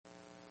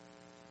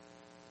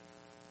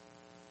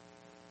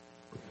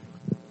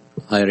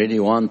I really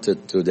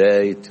wanted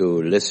today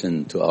to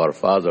listen to our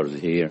fathers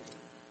here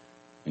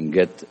and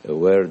get a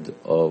word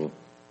of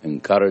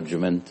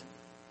encouragement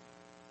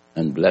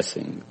and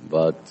blessing,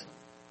 but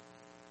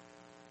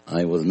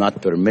I was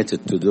not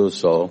permitted to do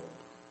so.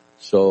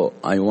 So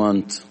I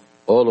want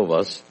all of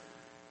us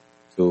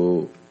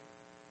to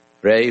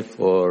pray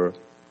for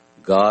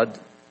God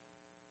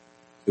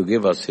to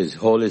give us His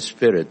Holy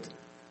Spirit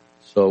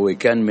so we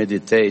can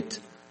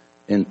meditate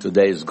in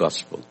today's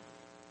gospel.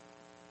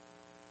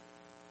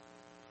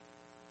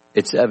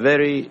 It's a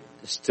very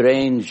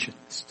strange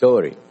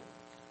story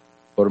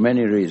for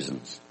many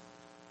reasons.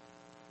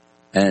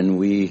 And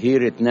we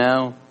hear it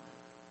now,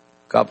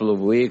 a couple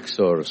of weeks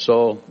or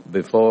so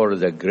before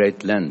the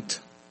Great Lent.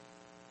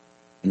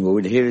 And we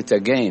will hear it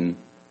again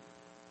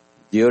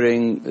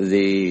during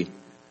the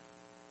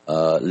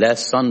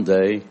last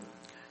Sunday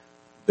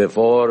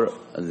before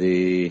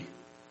the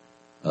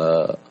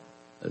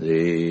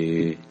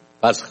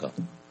Pascha,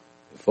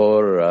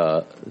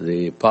 before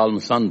the Palm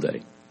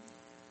Sunday.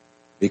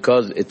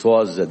 Because it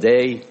was the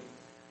day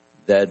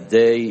that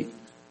they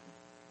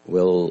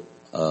will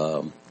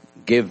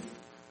give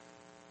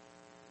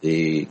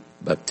the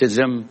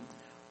baptism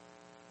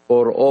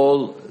for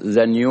all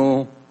the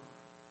new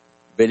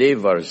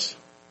believers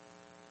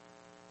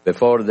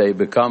before they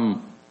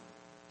become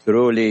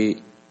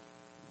truly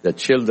the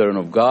children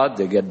of God.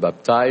 They get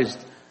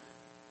baptized,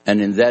 and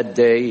in that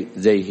day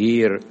they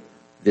hear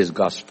this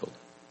gospel.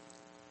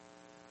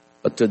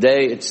 But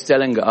today it's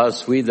telling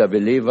us, we the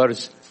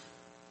believers,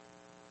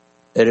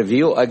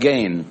 review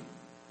again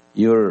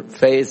your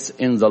faith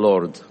in the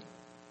Lord.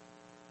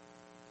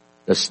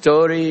 The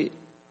story,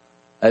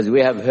 as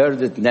we have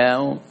heard it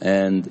now,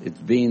 and it's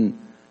been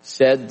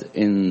said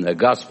in the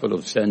Gospel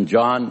of St.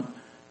 John,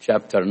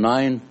 chapter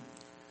 9,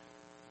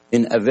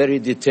 in a very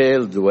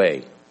detailed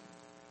way.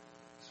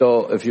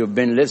 So if you've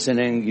been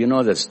listening, you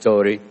know the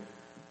story,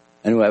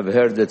 and we have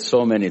heard it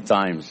so many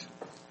times.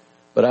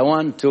 But I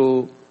want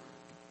to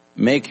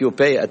make you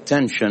pay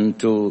attention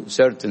to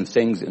certain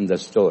things in the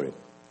story.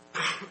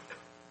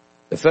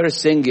 The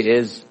first thing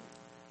is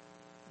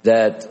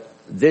that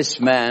this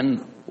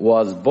man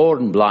was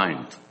born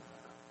blind.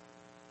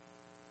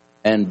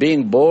 And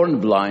being born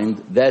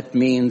blind, that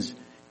means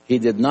he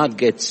did not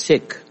get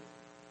sick.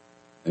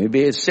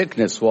 Maybe his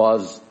sickness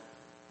was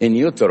in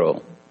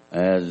utero,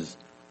 as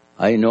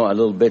I know a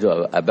little bit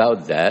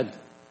about that.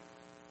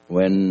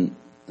 When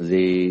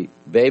the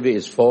baby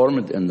is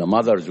formed in the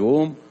mother's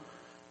womb,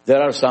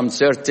 there are some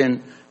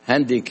certain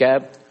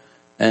handicap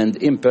and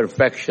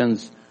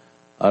imperfections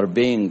are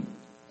being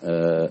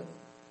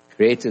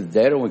created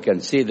there. We can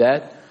see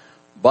that.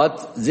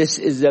 But this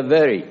is the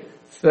very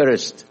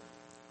first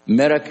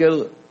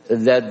miracle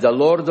that the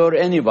Lord or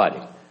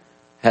anybody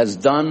has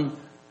done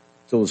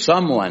to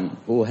someone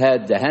who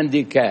had the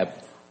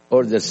handicap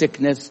or the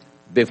sickness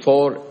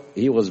before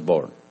he was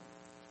born.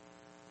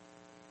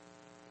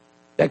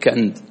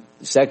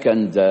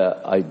 Second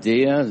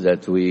idea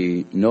that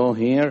we know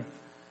here,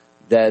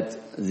 that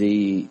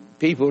the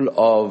people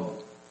of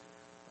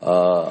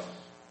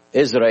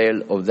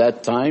Israel of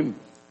that time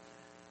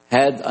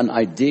had an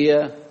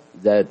idea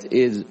that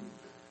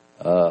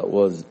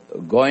was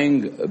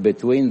going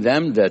between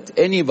them, that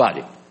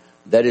anybody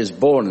that is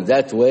born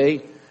that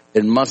way,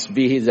 it must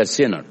be the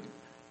sinner,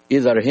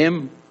 either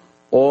him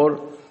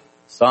or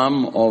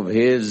some of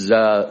his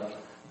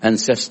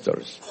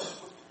ancestors.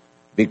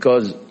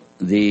 Because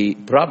the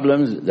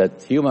problems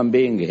that human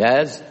being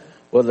has,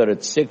 whether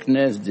it's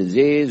sickness,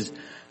 disease,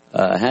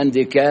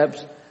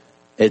 handicaps,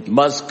 it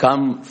must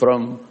come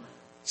from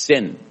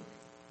sin.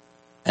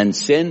 And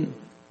sin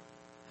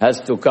has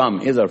to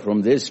come either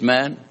from this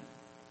man.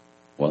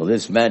 Well,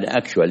 this man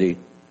actually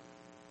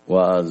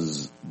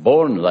was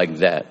born like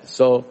that.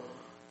 So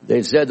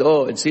they said,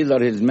 oh, it's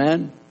either his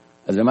man.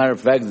 As a matter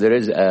of fact, there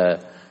is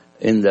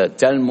in the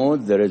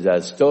Talmud, there is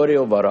a story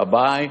of a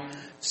rabbi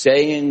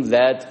saying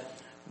that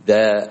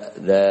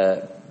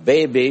the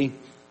baby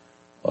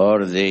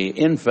or the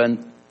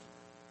infant,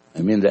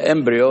 the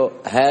embryo,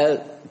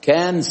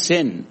 can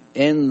sin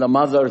in the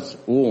mother's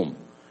womb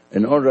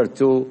in order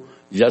to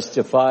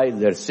justify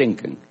their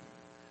thinking.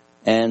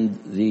 And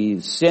the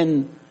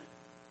sin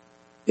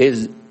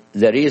is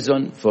the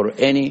reason for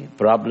any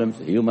problems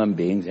human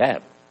beings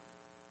have.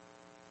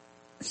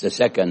 It's the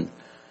second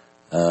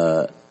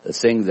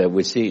thing that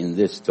we see in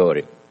this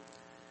story.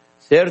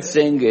 Third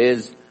thing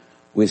is,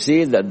 we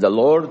see that the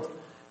Lord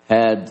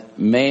had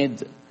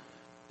made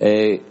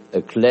a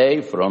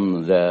clay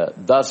from the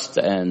dust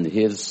and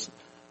his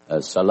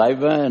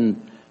saliva,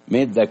 and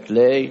made the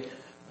clay,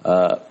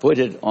 put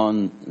it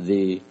on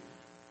the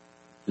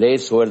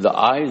place where the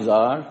eyes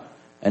are,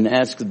 and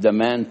asked the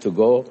man to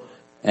go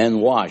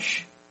and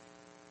wash.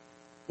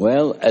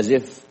 Well, as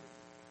if,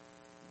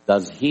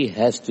 does he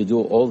has to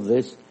do all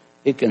this?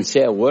 He can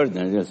say a word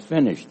and it's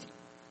finished.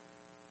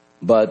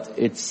 But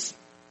it's,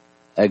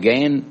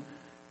 again,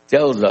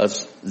 tells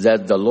us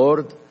that the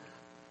Lord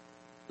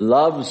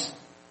loves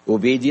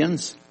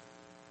obedience,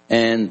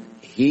 and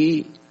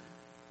He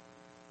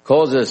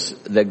causes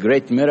the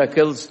great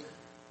miracles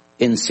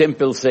in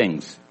simple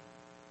things.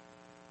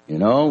 You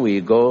know,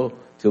 we go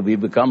to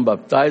become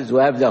baptized, we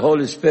have the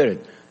Holy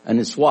Spirit, and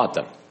it's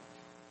water,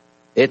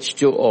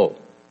 H2O,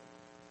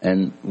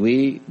 and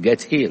we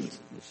get healed,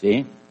 you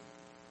see,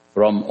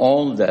 from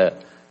all the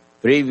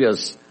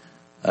previous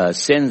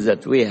sins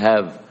that we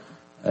have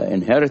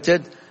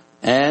inherited,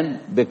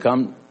 and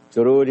become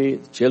truly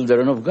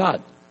children of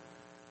God.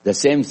 The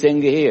same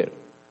thing here.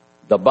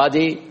 The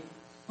body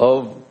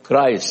of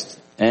Christ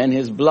and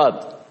His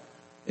blood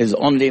is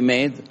only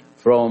made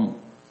from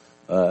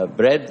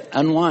bread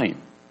and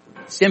wine.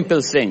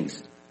 Simple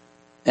things.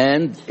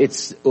 And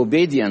it's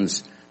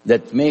obedience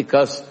that make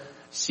us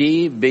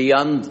see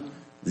beyond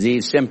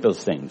these simple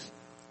things.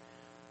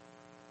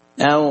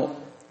 Now,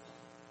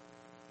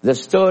 the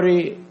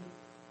story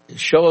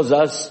shows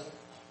us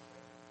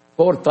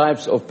 4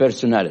 types of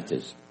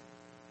personalities.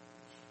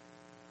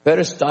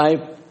 First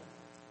type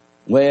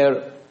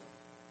were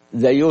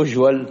the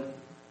usual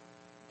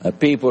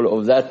people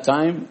of that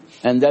time,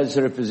 and that's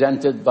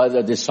represented by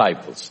the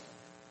disciples.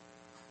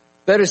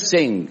 First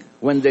thing,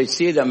 when they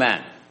see the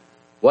man,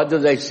 what do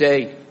they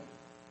say?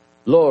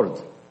 Lord,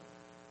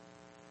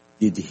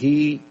 did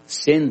he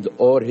sin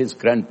or his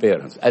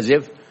grandparents? As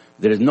if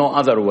there is no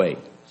other way.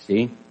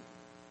 See?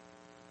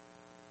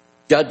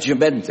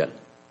 Judgmental.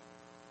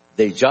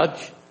 They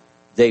judge.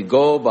 They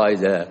go by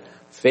the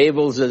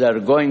fables that are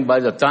going by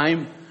the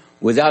time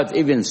without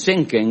even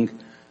thinking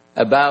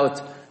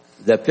about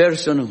the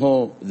person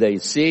who they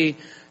see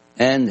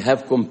and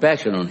have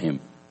compassion on him.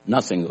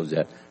 Nothing of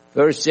that.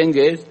 First thing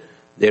is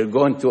they're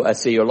going to a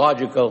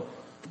theological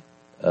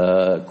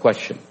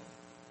question.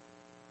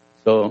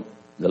 So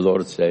the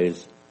Lord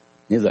says,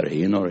 neither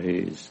he nor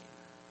his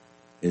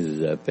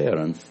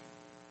parents.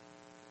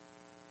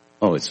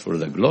 Oh, it's for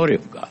the glory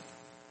of God.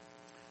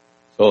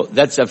 So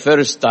that's the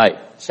first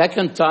type.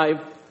 Second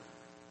type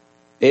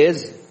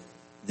is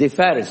the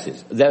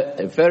Pharisees.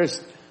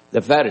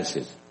 The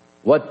Pharisees.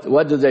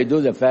 What do they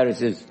do, the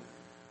Pharisees?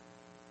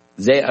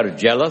 They are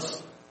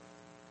jealous.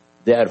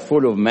 They are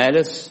full of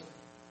malice.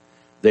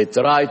 They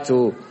try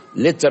to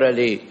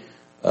literally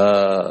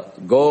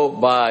go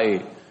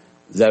by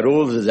the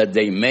rules that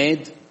they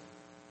made.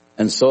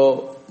 And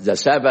so the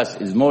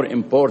Sabbath is more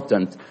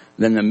important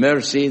than the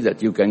mercy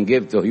that you can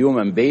give to a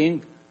human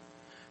being.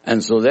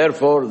 And so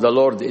therefore the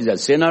Lord is a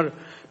sinner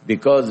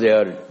because they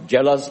are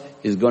jealous.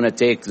 He's going to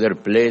take their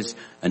place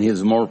and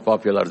he's more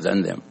popular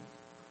than them.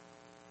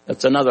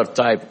 That's another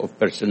type of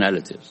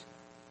personalities.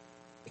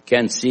 They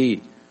can't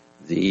see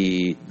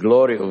the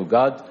glory of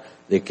God.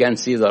 They can't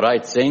see the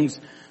right things.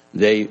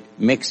 They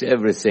mix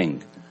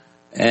everything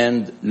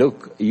and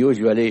look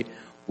usually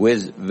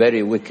with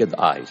very wicked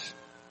eyes.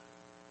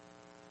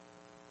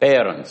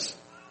 Parents,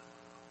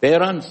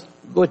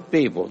 good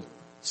people,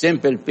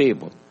 simple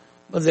people,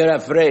 but they're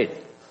afraid.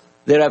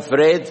 They're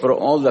afraid for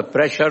all the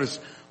pressures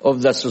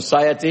of the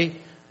society,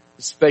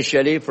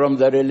 especially from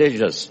the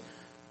religious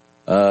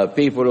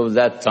people of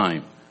that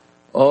time.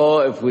 Oh,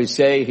 if we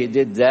say he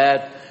did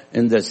that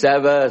in the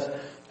Sabbath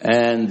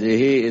and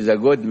he is a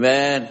good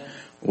man,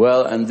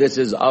 well, and this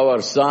is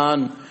our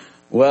son,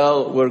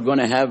 well, we're going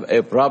to have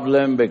a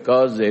problem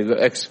because they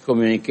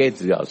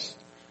excommunicate us.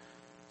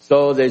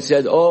 So they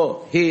said,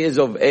 oh, he is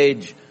of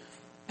age,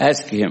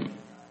 ask him.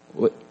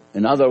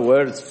 In other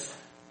words,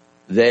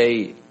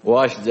 they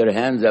washed their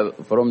hands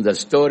from the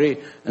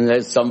story and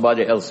then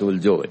somebody else will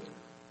do it.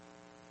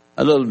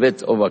 A little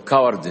bit of a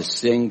cowardice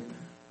thing,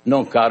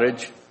 no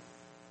courage.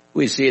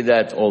 We see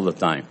that all the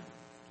time.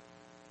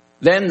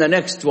 Then the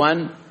next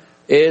one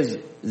is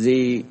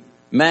the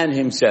man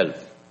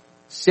himself.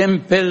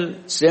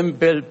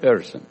 Simple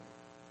person.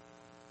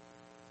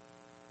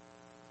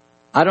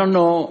 I don't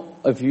know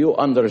if you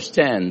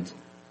understand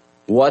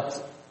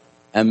what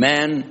a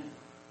man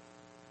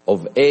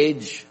of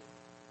age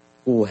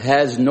who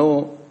has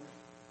no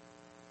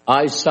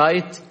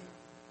eyesight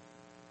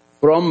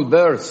from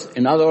birth,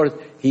 in other words,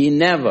 he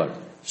never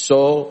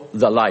saw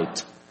the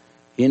light.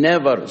 He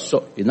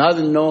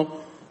doesn't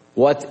know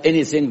what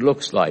anything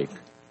looks like.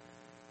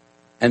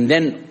 And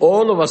then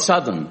all of a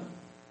sudden,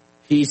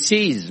 he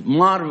sees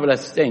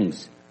marvelous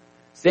things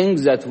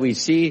that we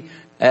see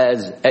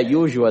as a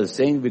usual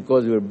thing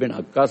because we've been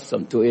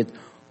accustomed to it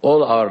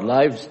all our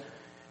lives.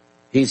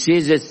 He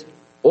sees it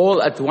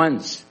all at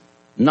once,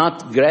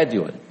 not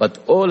gradual, but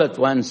all at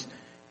once.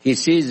 He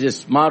sees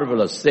these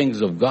marvelous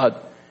things of God.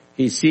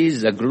 He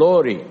sees the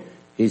glory.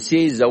 He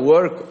sees the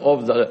work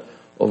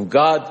of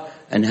God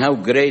and how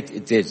great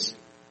it is.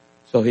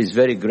 So he's a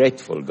very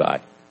grateful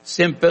guy.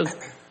 Simple,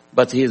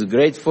 but he is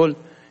grateful.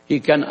 He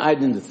can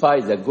identify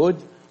the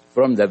good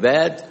from the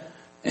bad,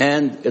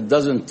 and it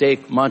doesn't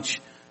take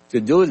much to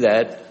do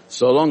that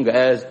so long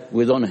as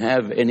we don't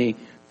have any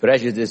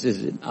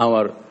prejudices in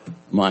our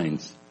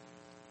minds.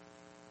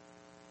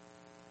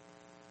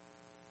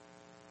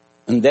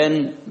 And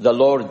then the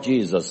Lord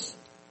Jesus,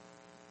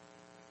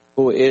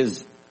 who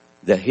is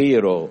the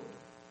hero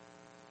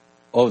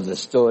of the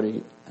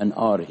story and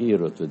our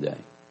hero today.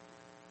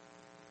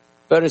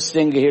 First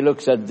thing, he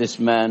looks at this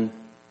man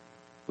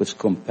with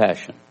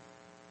compassion.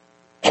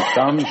 He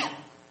comes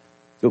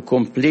to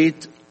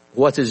complete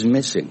what is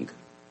missing,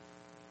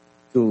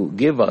 to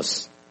give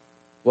us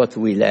what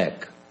we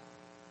lack.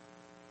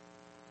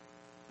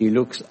 He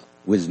looks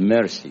with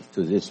mercy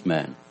to this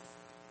man.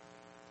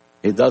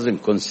 He doesn't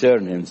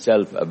concern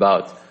himself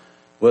about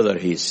whether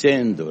he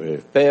sinned or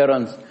his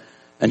parents.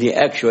 And he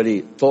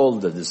actually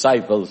told the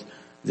disciples,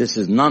 this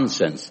is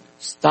nonsense.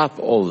 Stop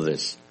all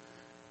this.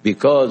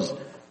 Because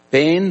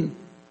pain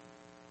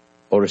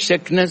or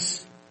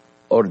sickness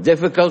or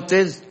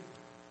difficulties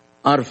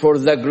are for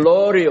the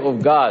glory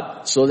of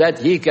God, so that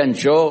He can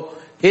show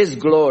His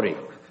glory.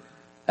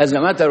 As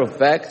a matter of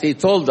fact, He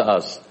told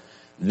us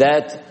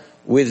that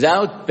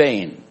without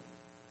pain,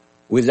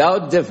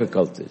 without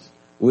difficulties,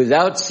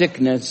 without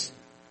sickness,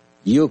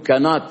 you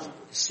cannot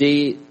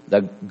see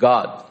the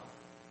God.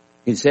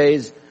 He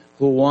says,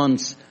 who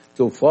wants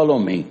to follow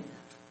me?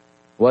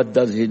 What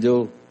does he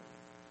do?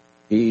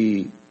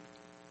 He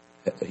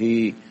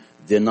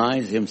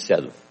denies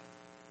himself,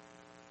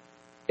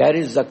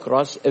 carries the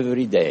cross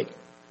every day,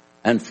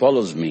 and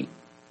follows me.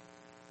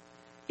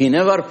 He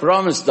never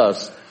promised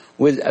us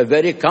with a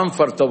very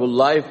comfortable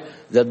life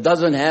that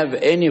doesn't have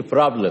any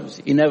problems.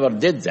 He never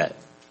did that.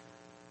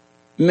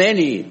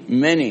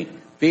 Many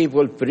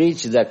people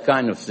preach that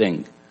kind of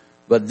thing.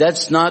 But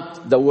that's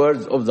not the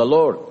word of the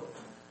Lord.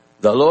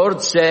 The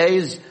Lord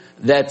says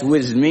that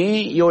with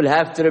me you'll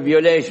have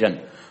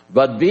tribulation.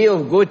 But be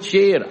of good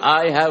cheer.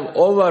 I have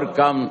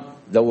overcome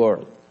the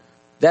world.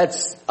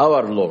 That's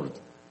our Lord.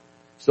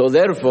 So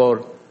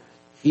therefore,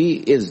 He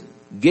is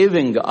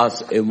giving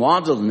us a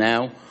model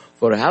now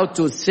for how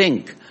to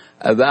think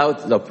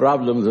about the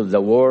problems of the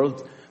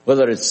world,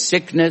 whether it's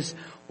sickness,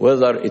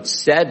 whether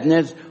it's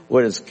sadness,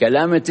 whether it's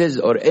calamities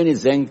or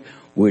anything.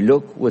 We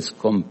look with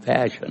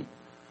compassion.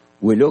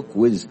 We look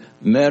with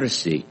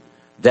mercy.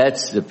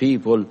 That's the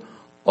people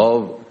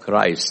of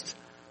Christ.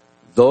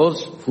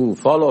 Those who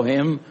follow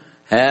Him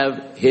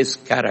have His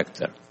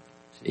character.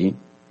 See?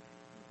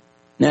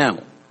 Now,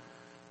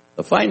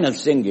 the final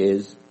thing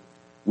is,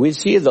 we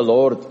see the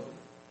Lord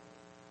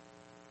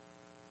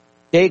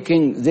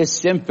taking this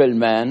simple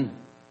man,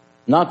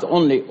 not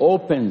only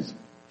opens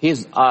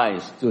his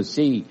eyes to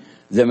see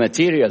the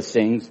material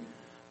things,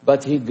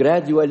 but He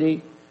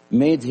gradually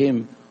made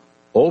him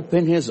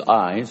open his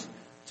eyes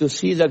to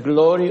see the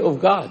glory of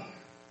God.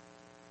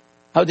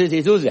 How did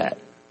He do that?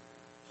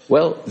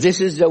 Well,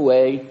 this is the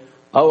way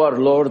our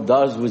Lord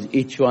does with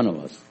each one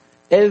of us.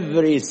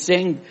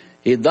 Everything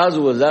He does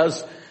with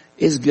us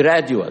is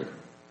gradual.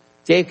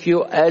 Take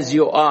you as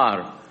you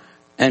are,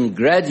 and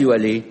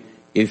gradually,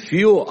 if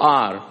you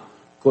are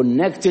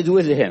connected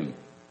with Him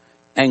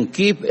and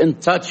keep in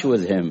touch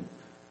with Him,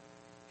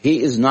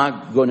 He is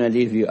not going to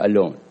leave you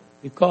alone.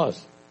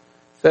 Because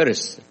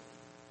first,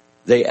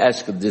 they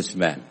asked this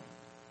man,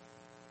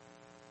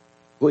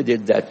 who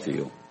did that to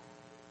you?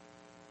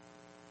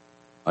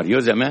 Are you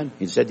the man?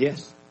 He said,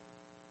 yes.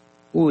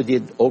 Who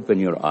did open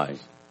your eyes?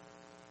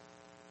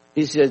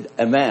 He said,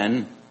 a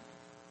man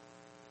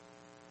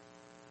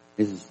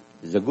is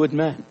a good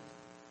man.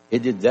 He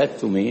did that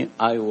to me.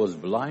 I was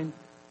blind.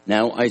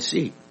 Now I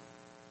see.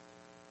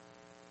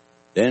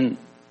 Then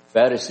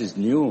Pharisees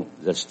knew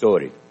the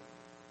story.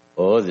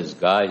 Oh, this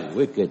guy is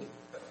wicked.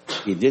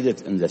 He did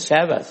it in the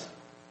Sabbath.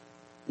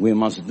 We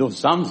must do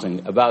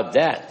something about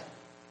that.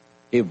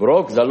 He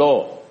broke the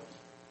law.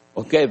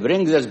 Okay,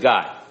 bring this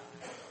guy.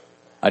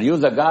 Are you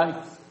the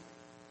guy?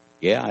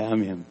 Yeah, I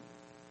am him.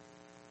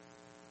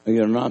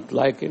 You're not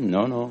like him?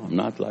 No, I'm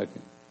not like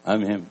him.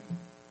 I'm him.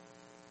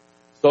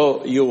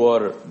 So you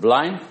were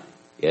blind?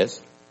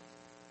 Yes.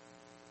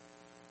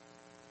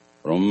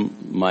 From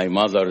my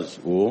mother's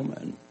womb,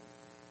 and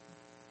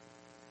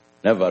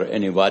never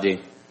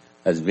anybody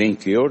has been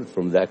cured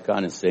from that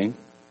kind of thing.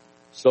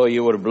 So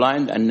you were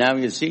blind and now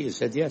you see? He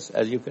said, yes,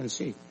 as you can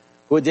see.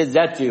 Who did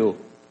that to you?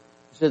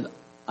 He said,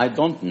 I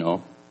don't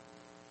know.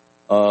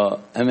 A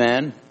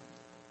man.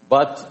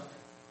 But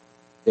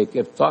they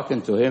kept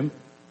talking to him.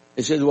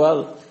 He said,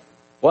 well,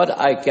 what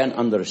I can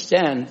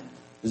understand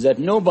is that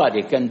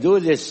nobody can do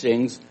these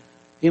things.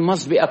 He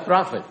must be a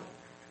prophet.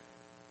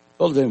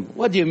 Told him,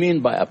 what do you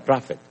mean by a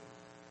prophet?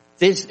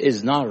 This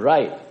is not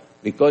right,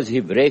 because he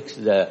breaks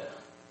the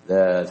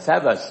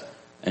Sabbath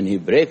and he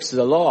breaks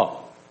the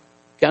law.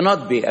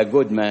 Cannot be a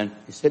good man.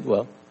 He said,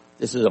 well,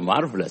 this is a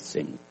marvelous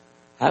thing.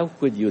 How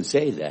could you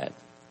say that?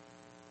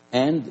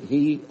 And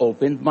He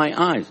opened my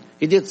eyes.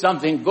 He did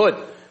something good,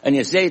 and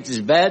you say it is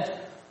bad?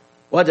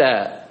 What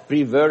a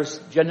perverse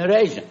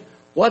generation.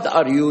 What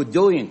are you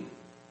doing?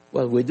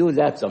 Well, we do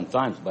that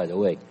sometimes, by the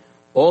way.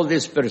 All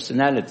these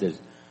personalities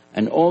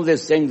and all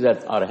these things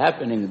that are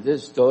happening in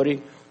this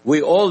story,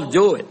 we all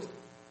do it.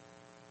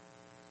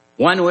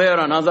 One way or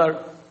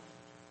another,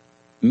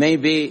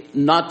 maybe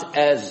not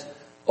as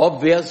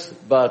obvious,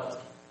 but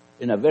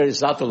in a very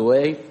subtle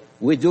way,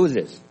 we do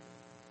this.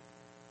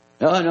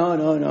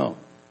 No.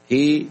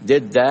 He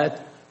did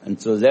that,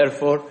 and so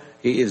therefore,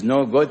 he is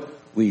no good.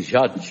 We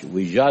judge.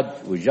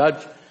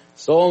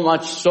 So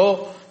much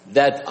so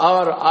that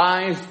our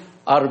eyes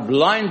are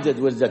blinded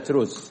with the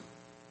truth.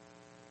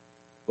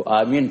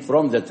 I mean,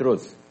 from the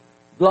truth.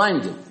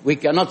 blinded. We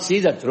cannot see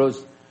the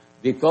truth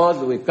because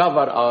we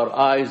cover our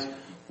eyes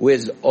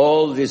with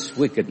all this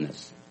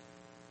wickedness.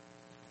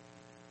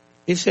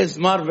 He says,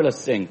 marvelous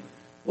thing.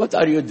 What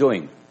are you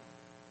doing?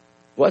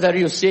 What are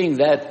you seeing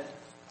that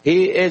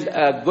he is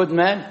a good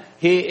man?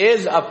 He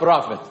is a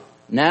prophet.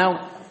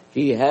 Now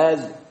he has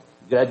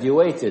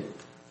graduated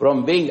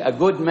from being a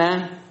good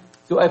man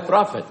to a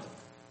prophet.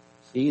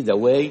 See the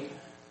way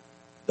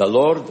the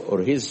Lord or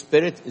his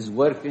spirit is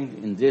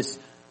working in this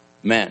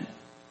man.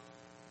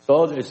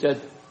 So they said,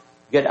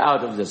 get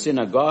out of the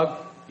synagogue.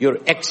 You're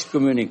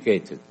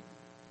excommunicated.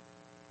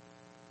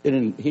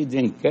 He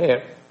didn't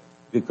care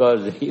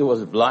because he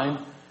was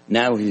blind.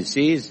 Now he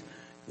sees.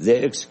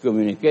 They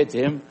excommunicate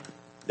him.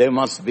 They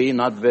must be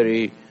not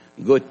very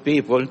good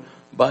people,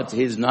 but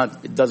he's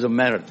not, it doesn't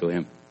matter to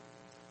him.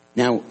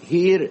 Now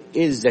here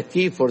is the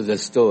key for the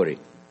story.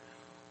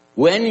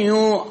 When you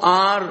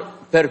are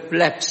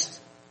perplexed,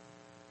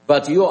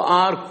 but you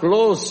are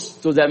close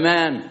to the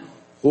man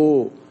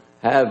who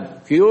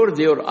have cured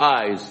your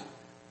eyes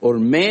or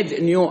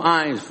made new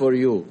eyes for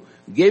you,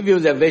 give you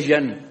the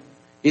vision,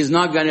 he's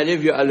not going to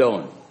leave you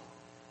alone.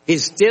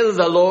 He's still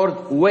the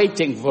Lord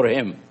waiting for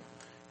him.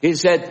 He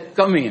said,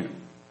 come here.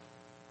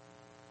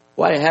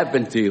 What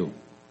happened to you?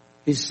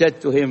 He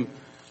said to him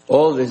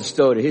all this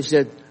story. He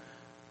said,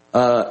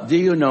 do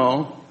you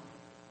know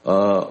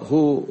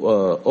who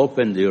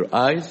opened your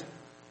eyes?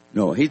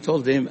 No, he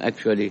told him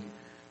actually,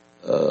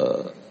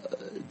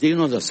 do you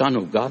know the Son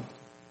of God?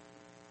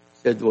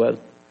 He said, well,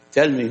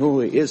 tell me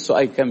who he is so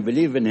I can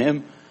believe in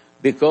him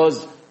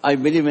because I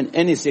believe in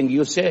anything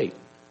you say.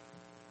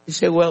 He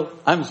said, well,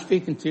 I'm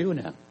speaking to you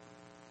now.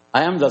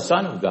 I am the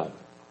Son of God.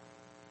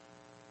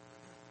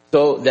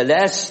 So the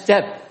last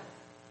step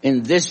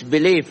in this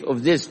belief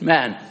of this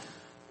man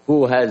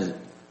who has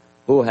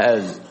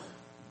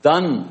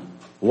done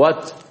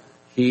what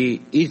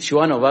each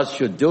one of us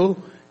should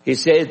do, he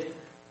said,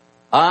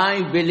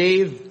 I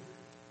believe,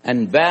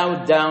 and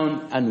bowed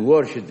down and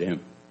worshipped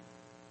him.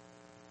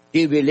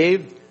 He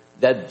believed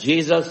that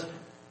Jesus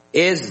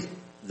is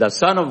the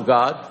Son of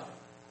God,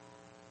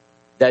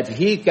 that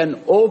he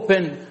can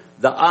open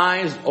the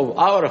eyes of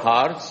our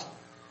hearts,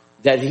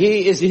 that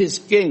he is his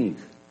king.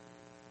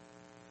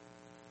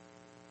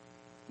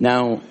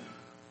 Now,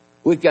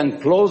 we can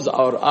close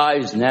our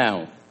eyes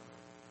now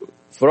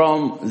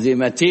from the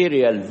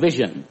material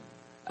vision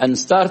and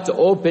start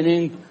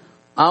opening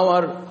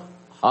our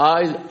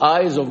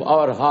eyes of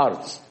our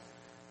hearts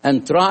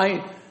and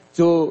try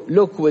to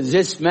look with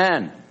this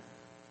man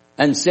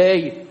and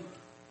say,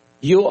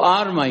 you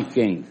are my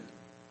king.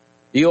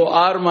 You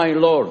are my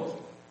Lord.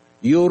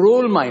 You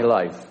rule my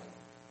life.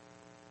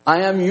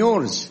 I am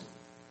yours.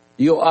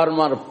 You are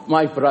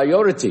my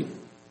priority.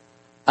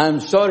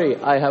 I'm sorry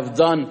I have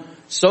done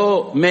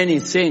so many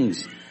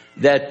things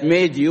that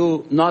made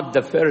you not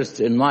the first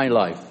in my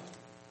life.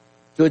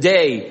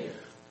 Today,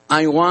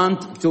 I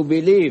want to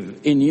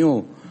believe in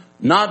you,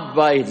 not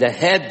by the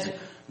head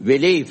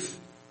belief,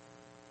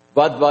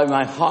 but by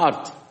my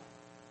heart.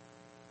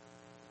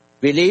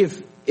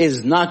 Belief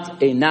is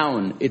not a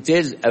noun. It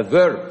is a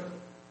verb.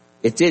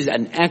 It is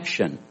an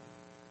action.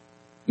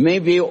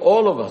 Maybe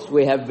all of us,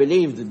 we have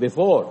believed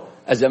before.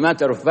 As a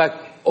matter of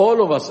fact,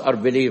 all of us are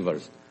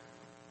believers.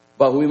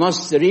 But we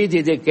must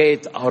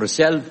rededicate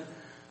ourselves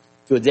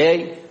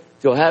today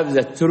to have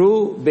the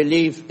true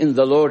belief in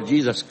the Lord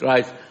Jesus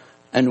Christ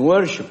and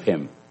worship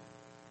him.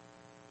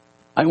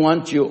 I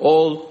want you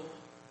all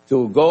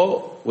to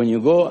go, when you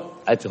go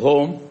at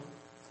home,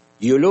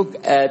 you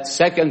look at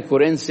 2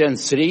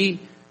 Corinthians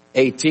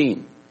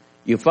 3:18.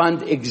 You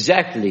find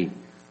exactly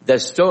the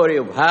story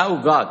of how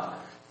God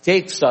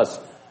takes us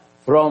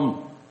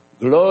from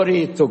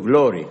glory to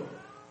glory.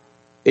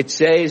 It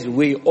says,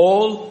 we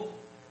all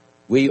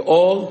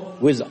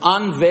with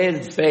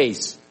unveiled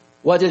face.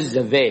 What is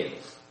the veil?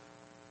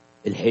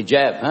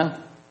 Al-hijab, huh?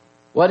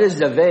 What is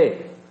the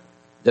veil?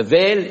 The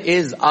veil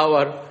is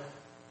our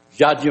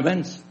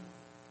judgments,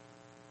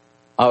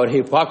 our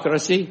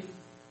hypocrisy,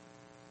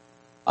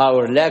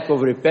 our lack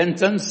of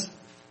repentance.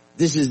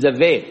 This is the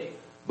veil.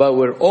 But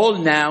we're all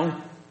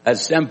now,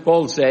 as St.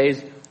 Paul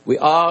says, we're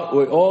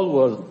all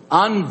with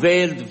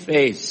unveiled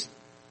face.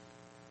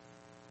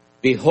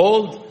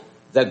 Behold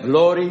the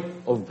glory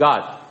of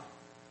God.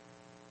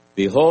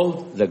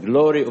 Behold the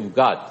glory of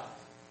God.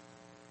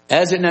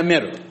 As in a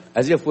mirror,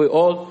 as if we're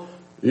all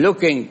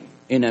looking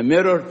in a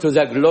mirror to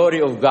the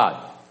glory of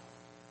God.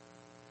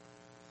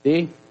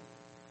 See?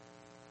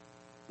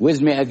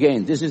 With me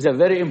again. This is a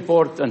very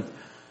important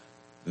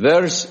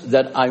verse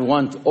that I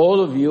want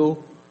all of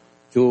you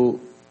to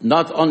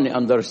not only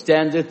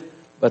understand it,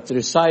 but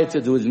recite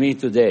it with me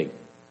today.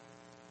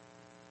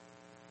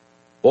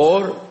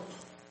 Or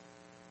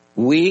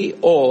we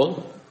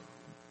all,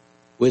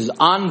 with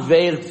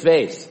unveiled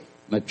face,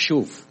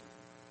 makshuf,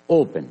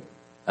 open,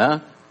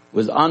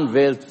 with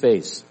unveiled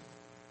face,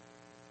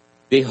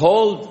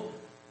 behold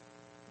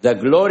the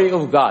glory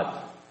of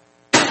God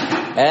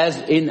as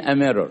in a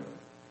mirror.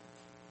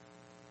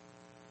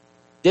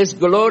 This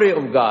glory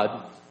of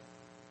God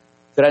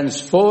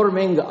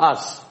transforming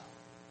us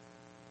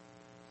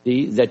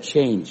The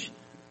change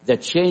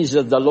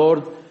that the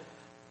Lord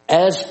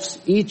asks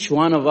each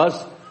one of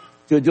us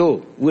to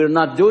do. We're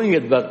not doing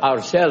it by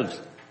ourselves.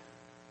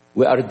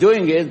 We are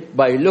doing it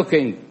by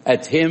looking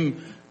at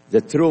Him,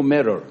 the true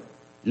mirror,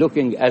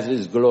 looking at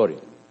His glory,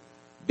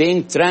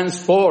 being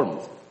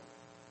transformed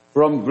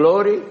from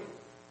glory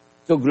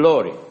to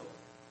glory.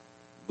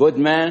 Good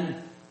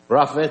man,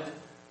 prophet,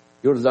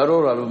 you're the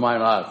ruler of my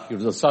life. You're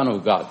the Son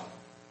of God.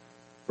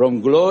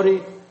 From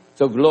glory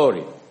to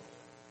glory.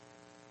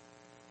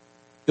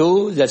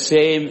 To the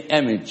same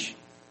image.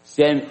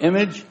 Same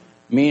image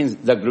means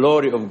the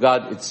glory of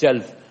God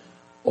itself,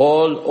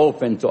 all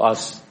open to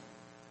us.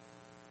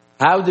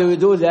 How do we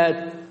do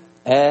that?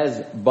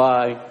 As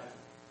by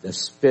the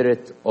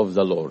Spirit of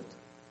the Lord.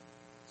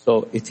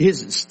 So it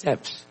is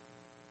steps.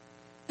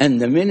 And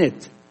the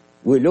minute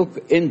we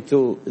look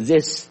into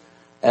this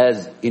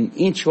as in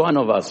each one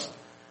of us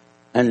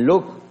and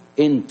look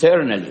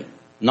internally,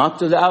 not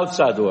to the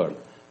outside world,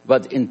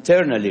 but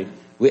internally,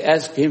 we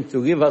ask Him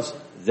to give us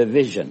the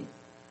vision.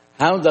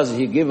 How does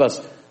He give us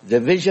the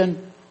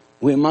vision?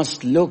 We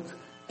must look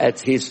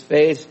at His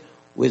face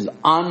with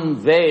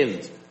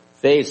unveiled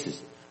faces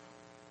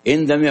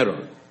in the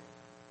mirror.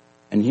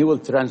 And He will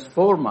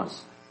transform us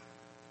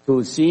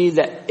to see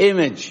the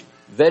image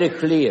very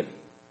clear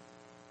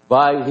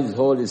by His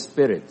Holy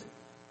Spirit.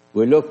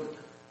 We look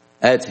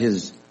at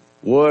His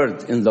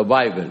Word in the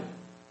Bible.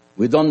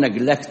 We don't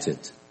neglect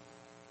it,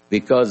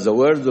 because the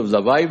word of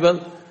the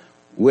Bible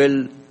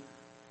will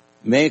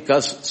make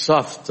us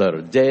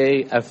softer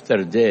day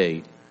after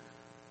day.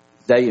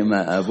 زي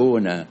ما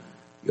أبونا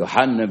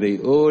يوحنا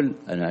بيقول,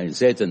 أنا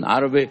نسيت in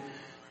عربي,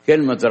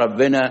 كلمة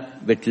ربنا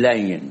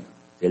بتلين,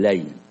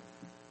 تلين.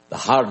 The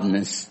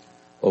hardness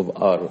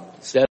of our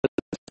self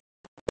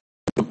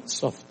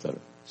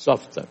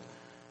softer.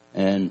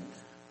 And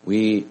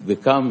we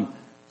become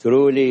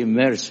truly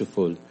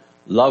merciful,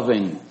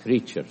 loving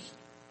creatures.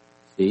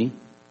 See?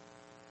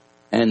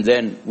 And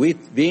then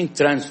with being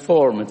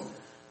transformed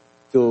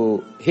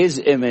to His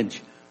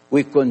image,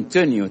 we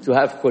continue to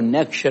have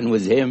connection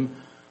with Him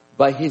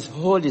by His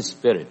Holy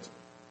Spirit.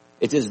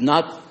 It is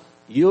not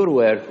your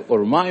work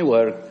or my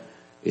work.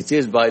 It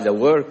is by the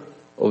work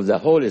of the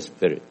Holy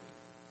Spirit.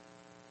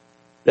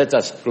 Let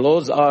us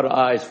close our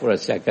eyes for a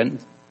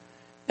second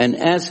and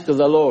ask the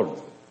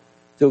Lord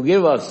to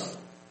give us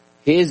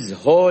His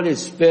Holy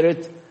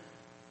Spirit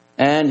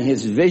and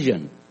His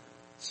vision,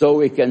 so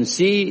we can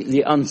see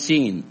the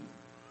unseen.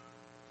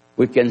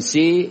 We can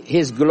see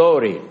His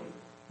glory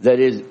that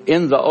is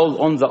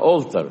on the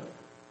altar.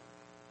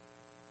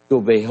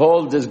 To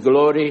behold His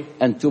glory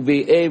and to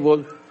be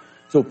able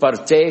to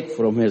partake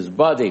from His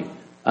body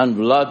and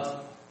blood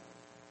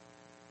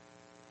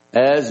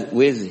as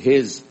with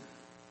His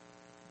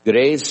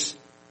grace,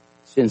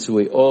 since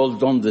we all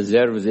don't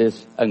deserve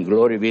this, and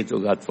glory be to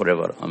God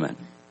forever. Amen.